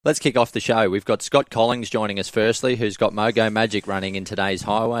Let's kick off the show. We've got Scott Collings joining us firstly, who's got Mogo Magic running in today's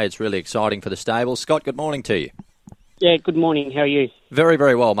highway. It's really exciting for the stable. Scott, good morning to you. Yeah, good morning. How are you? Very,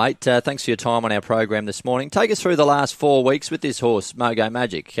 very well, mate. Thanks for your time on our program this morning. Take us through the last 4 weeks with this horse, Mogo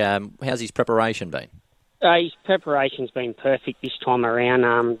Magic. How's his preparation been? His preparation's been perfect this time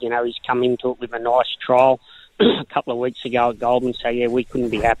around. He's come into it with a nice trial a couple of weeks ago at Goulburn, so yeah, we couldn't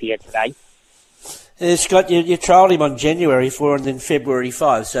be happier today. Scott, you trialled him on January 4 and then February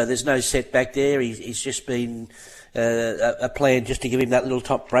 5, so there's no setback there. He's just been a plan just to give him that little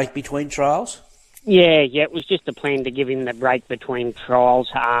top break between trials? Yeah, it was just a plan to give him the break between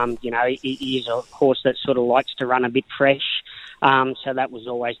trials. He is a horse that sort of likes to run a bit fresh, so that was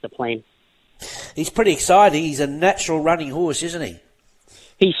always the plan. He's pretty exciting. He's a natural running horse, isn't he?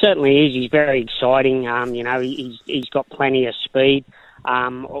 He certainly is. He's very exciting. He's got plenty of speed.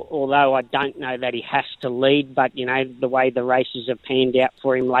 Although I don't know that he has to lead, but, the way the races have panned out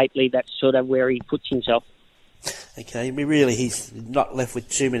for him lately, that's sort of where he puts himself. Okay, I mean, really, he's not left with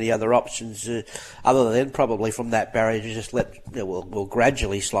too many other options other than probably from that barrier to just we'll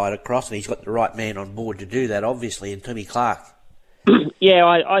gradually slide across, and he's got the right man on board to do that, obviously, in Timmy Clark. Yeah,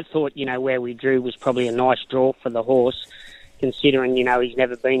 I thought, where we drew was probably a nice draw for the horse, considering, he's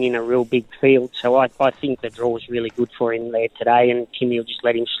never been in a real big field. So I think the draw was really good for him there today, and Timmy will just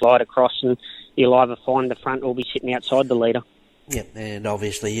let him slide across and he'll either find the front or be sitting outside the leader. Yeah, and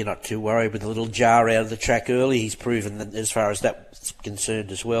obviously you're not too worried with a little jar out of the track early. He's proven that as far as that's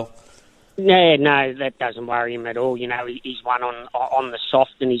concerned as well. Yeah, no, that doesn't worry him at all. He's won on the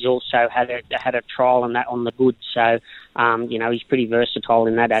soft, and he's also had a trial on that on the good. So, he's pretty versatile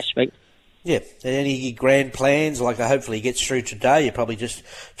in that aspect. Yeah, and any grand plans, hopefully he gets through today, you probably just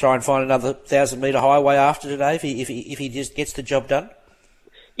try and find another 1,000-metre highway after today if he just gets the job done?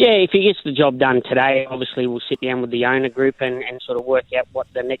 Yeah, if he gets the job done today, obviously we'll sit down with the owner group and sort of work out what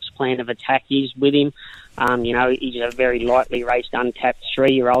the next plan of attack is with him. He's a very lightly raced, untapped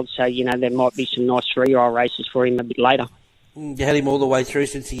 3-year-old, so, there might be some nice 3-year-old races for him a bit later. You had him all the way through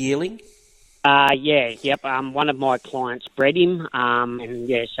since the yearling? One of my clients bred him,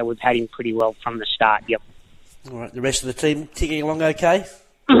 so we've had him pretty well from the start, yep. All right, the rest of the team ticking along okay?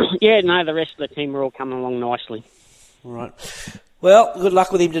 Yeah, no, the rest of the team are all coming along nicely. All right. Well, good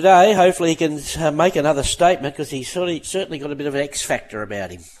luck with him today. Hopefully he can make another statement, because he's certainly got a bit of an X factor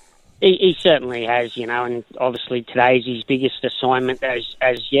about him. He certainly has, and obviously today's his biggest assignment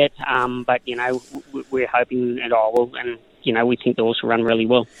as yet, but, we're hoping it all will, and we think the horse will run really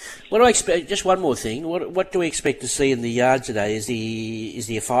well. What do I expect? Just one more thing. What do we expect to see in the yard today? Is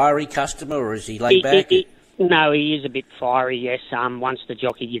he a fiery customer, or is he laid back? No, he is a bit fiery. Yes. Once the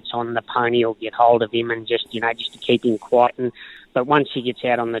jockey gets on the pony, he'll get hold of him and just to keep him quiet. But once he gets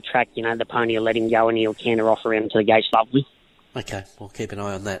out on the track, the pony will let him go and he'll canter off around to the gates lovely. Okay, we'll keep an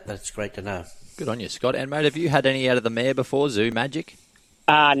eye on that. That's great to know. Good on you, Scott. And mate, have you had any out of the mare before, Zoo Magic?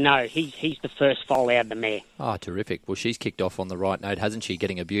 No, he's the first foal out of the mare. Oh, terrific. Well, she's kicked off on the right note, hasn't she,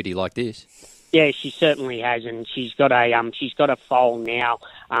 getting a beauty like this? Yeah, she certainly has, and she's got a foal now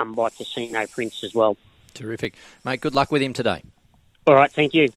by Casino Prince as well. Terrific. Mate, good luck with him today. All right, thank you.